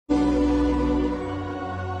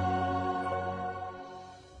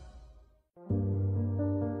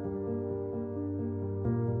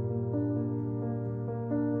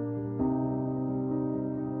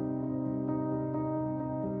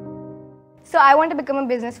So I want to become a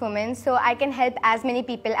businesswoman so I can help as many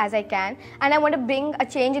people as I can, and I want to bring a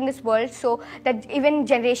change in this world so that even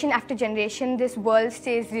generation after generation this world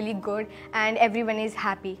stays really good and everyone is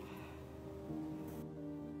happy.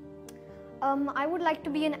 I would like to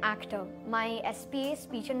be an actor. My SPA,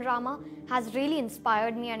 speech and drama, has really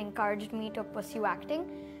inspired me and encouraged me to pursue acting.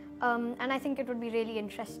 And I think it would be really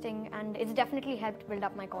interesting, and it's definitely helped build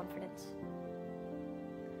up my confidence.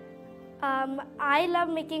 I love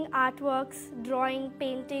making artworks, drawing,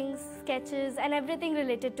 paintings, sketches, and everything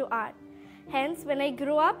related to art. Hence, when I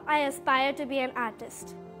grow up, I aspire to be an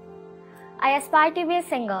artist. I aspire to be a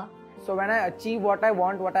singer. So when I achieve what I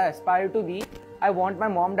want, what I aspire to be, I want my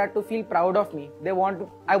mom, dad to feel proud of me.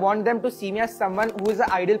 I want them to see me as someone who is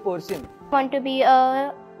an ideal person. I want to be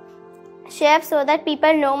a chef so that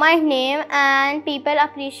people know my name and people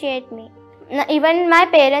appreciate me. Even my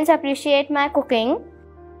parents appreciate my cooking.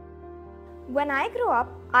 When I grow up,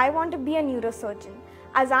 I want to be a neurosurgeon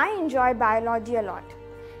as I enjoy biology a lot.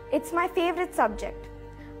 It's my favorite subject.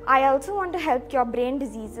 I also want to help cure brain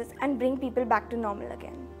diseases and bring people back to normal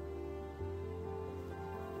again.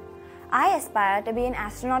 I aspire to be an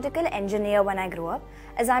astronautical engineer when I grow up,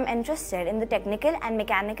 as I'm interested in the technical and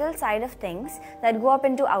mechanical side of things that go up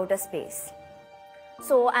into outer space.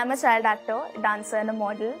 So I'm a child actor, dancer and a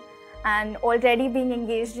model, and already being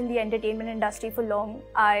engaged in the entertainment industry for long,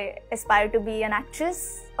 I aspire to be an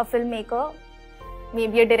actress, a filmmaker,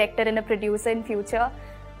 maybe a director and a producer in future.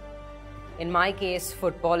 In my case,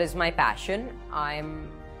 football is my passion.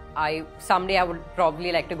 Someday I would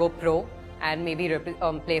probably like to go pro and maybe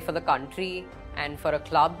play for the country and for a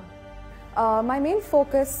club. My main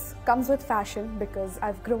focus comes with fashion because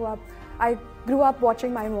I grew up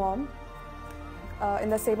watching my mom in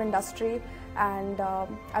the same industry, and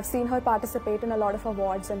I've seen her participate in a lot of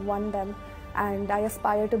awards and won them, and I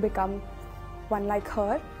aspire to become one like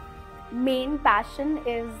her. Main passion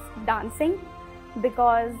is dancing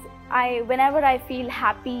because whenever I feel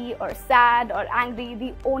happy or sad or angry,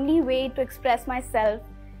 the only way to express myself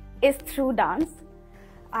is through dance.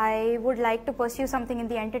 I would like to pursue something in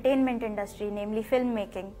the entertainment industry, namely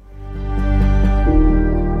filmmaking,